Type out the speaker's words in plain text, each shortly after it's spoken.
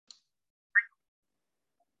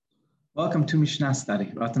Welcome to Mishnah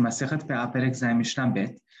study.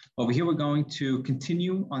 Over here, we're going to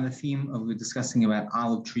continue on the theme of discussing about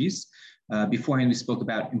olive trees. Beforehand, we spoke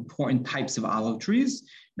about important types of olive trees.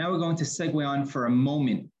 Now we're going to segue on for a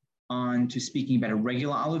moment on to speaking about a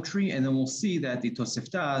regular olive tree, and then we'll see that the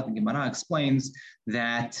Tosefta, the Gemara, explains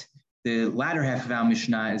that the latter half of our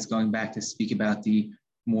Mishnah is going back to speak about the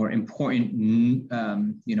more important,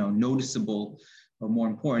 noticeable or more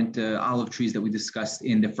important olive trees that we discussed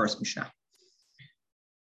in the first Mishnah.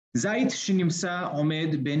 Zait shenimsa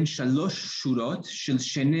omed ben shalosh shurot shel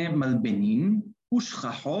shene malbenin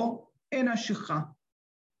ushchacho ena shicha.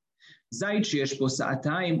 Zait sheyesh bo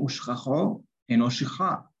sa'atayim ushchacho eno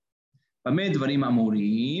shicha. B'me dvarim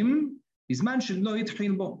amurim bizman shelo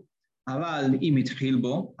yitchil bo. אבל אם התחיל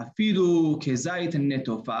בו, אפילו כזית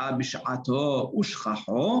נטופה בשעתו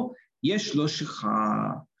ושכחו, יש לו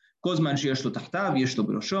שיכה. כל זמן שיש לו תחתיו, יש לו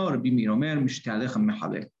בראשו, רבי מאיר אומר, משתהלך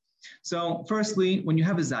מחלל. So firstly, when you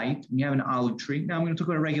have a zait, when you have an olive tree, now I'm going to talk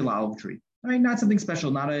about a regular olive tree, right? Not something special,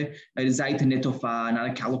 not a zait netofa, not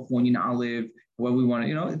a Californian olive, what we want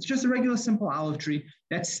to, it's just a regular simple olive tree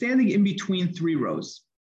that's standing in between three rows.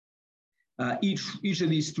 Each of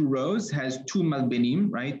these two rows has two malbenim,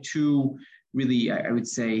 right? Two really, I would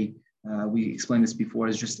say, we explained this before,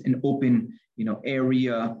 is just an open,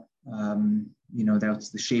 area, that's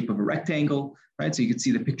the shape of a rectangle, right? So you can see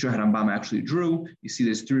the picture Rambam actually drew. You see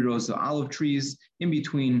there's three rows of olive trees in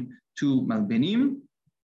between two malbenim,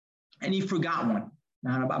 and he forgot one.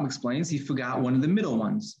 Now Rambam explains he forgot one of the middle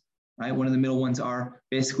ones, right? One of the middle ones are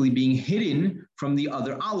basically being hidden from the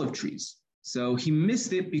other olive trees. So he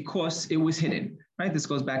missed it because it was hidden, right? This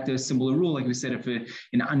goes back to a similar rule. Like we said, if an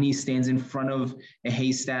ani stands in front of a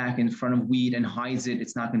haystack, in front of wheat and hides it,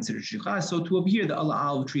 it's not considered shicha. So to over here, the other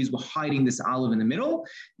olive trees were hiding this olive in the middle.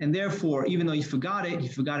 And therefore, even though he forgot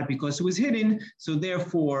it because it was hidden. So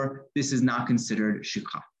therefore, this is not considered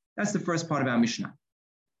shicha. That's the first part of our Mishnah.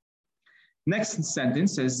 Next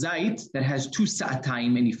sentence says, zait that has two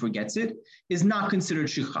sa'atayim and he forgets it is not considered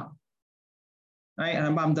shicha. Right? And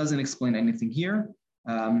Rambam doesn't explain anything here.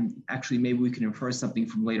 Actually, maybe we can infer something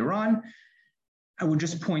from later on. I would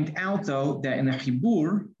just point out, though, that in the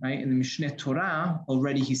Chibur, right, in the Mishneh Torah,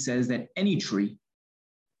 already he says that any tree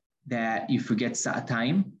that you forget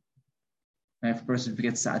sa'atayim, right, if a person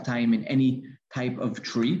forgets sa'atayim in any type of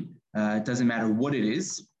tree, it doesn't matter what it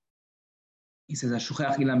is. He says,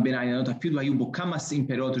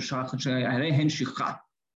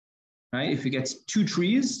 right? If he gets two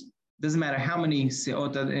trees, doesn't matter how many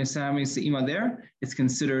se'ot and how many se'im are there, it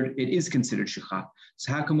is considered shicha.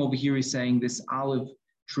 So how come over here he's saying this olive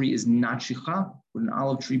tree is not shicha? Would an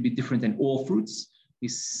olive tree be different than all fruits? He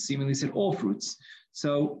seemingly said all fruits.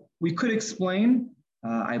 So we could explain,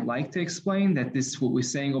 I'd like to explain that this, what we're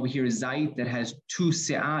saying over here is zait that has two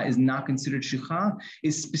se'ah is not considered shicha,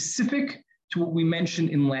 is specific to what we mentioned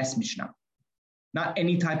in last Mishnah. Not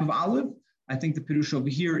any type of olive. I think the pirush over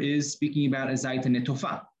here is speaking about a zait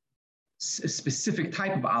netofa, a specific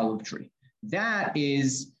type of olive tree. That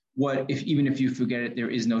is what, even if you forget it,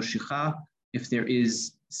 there is no shicha, if there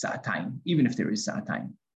is sa'atayim, even if there is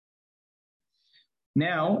sa'atayim.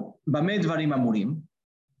 Now, b'me dvarim amurim,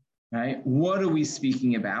 right? What are we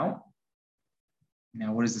speaking about?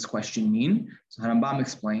 Now, what does this question mean? So Rambam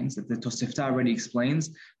explains that the Tosefta already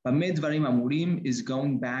explains, b'me dvarim amurim is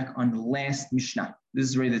going back on the last Mishnah. This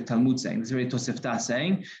is already the Talmud saying, this is already Tosefta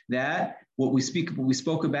saying that what we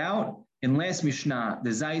spoke about in last Mishnah,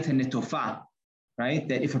 the zait and netofa, right?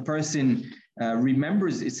 That if a person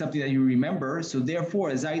remembers, it's something that you remember. So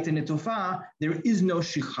therefore, a zait and netofa, there is no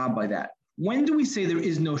shicha by that. When do we say there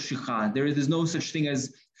is no shicha? There's no such thing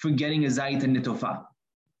as forgetting a zait and netofa.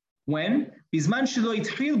 When? Bizman shelo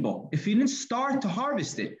yitchil bo. If you didn't start to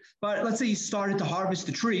harvest it, but let's say you started to harvest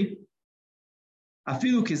the tree,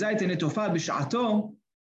 afilu kezait and netofa b'sha'ato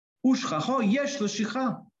ushchacho yesh lo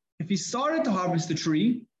shicha. If he started to harvest the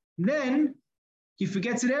tree, then he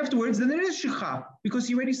forgets it afterwards, then there is shicha, because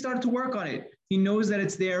he already started to work on it. He knows that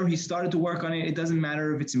it's there, he started to work on it. It doesn't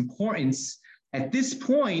matter of its importance. At this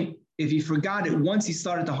point, if he forgot it once he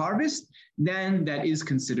started to harvest, then that is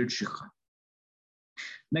considered shicha.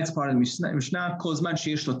 Next part of the Mishnah, Kozman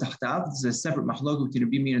sheyesh lo tahtav, this is a separate machlok between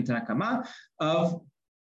Rabbi Meir and Tanna Kama, of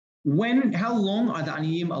how long are the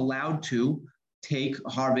aniyim allowed to take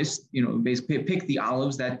harvest, basically pick the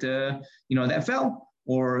olives that, that fell,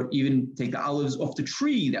 or even take the olives off the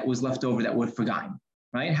tree that was left over that were forgotten,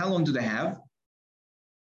 right? How long do they have?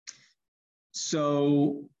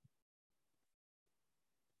 So,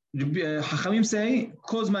 Hachamim say,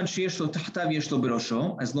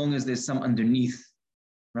 as long as there's some underneath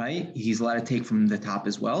right? He's allowed to take from the top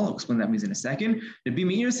as well. I'll explain what that means in a second. Rabbi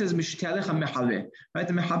Meir says, Mishtelech HaMehaveh, right?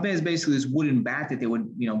 The mehaveh is basically this wooden bat that they would,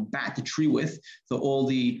 bat the tree with, so all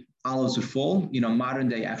the olives would fall. Modern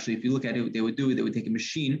day, actually, if you look at it, they would take a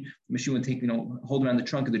machine. The machine would take, hold around the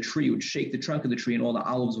trunk of the tree, would shake the trunk of the tree, and all the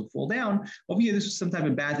olives would fall down. Over here, this was some type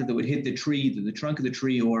of bat that would hit the tree, either the trunk of the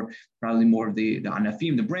tree, or probably more of the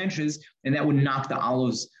anafim, the branches, and that would knock the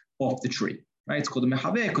olives off the tree. Right? It's called a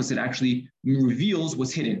mehaveh because it actually reveals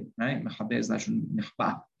what's hidden. Right? Mehaveh is lashon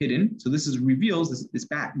mechba, hidden. So this reveals, this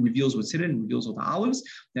bat reveals what's hidden, reveals all the olives.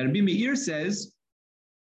 Now Rabbi Meir says,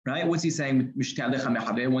 right? What's he saying? Once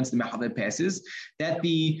the mehaveh passes, that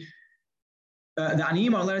the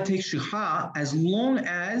aniyim are allowed to take shicha as long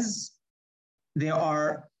as there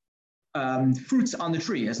are fruits on the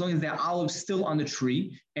tree, as long as there are olives still on the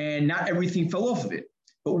tree, and not everything fell off of it.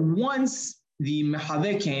 But once the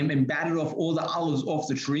mehaveh came and batted off all the olives off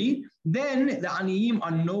the tree, then the aniyim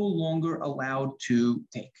are no longer allowed to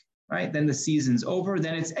take. Right? Then the season's over.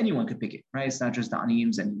 Then it's anyone could pick it. Right? It's not just the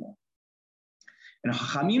aniyims anymore. And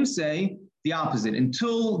Chachamim say the opposite.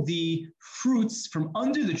 Until the fruits from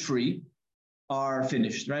under the tree are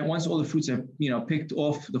finished, right? Once all the fruits are, picked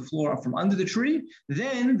off the floor from under the tree,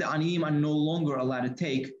 then the aniyim are no longer allowed to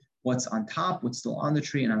take what's on top, what's still on the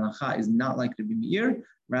tree. And halacha is not like Rabbi Meir,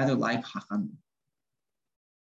 rather like Chachamim.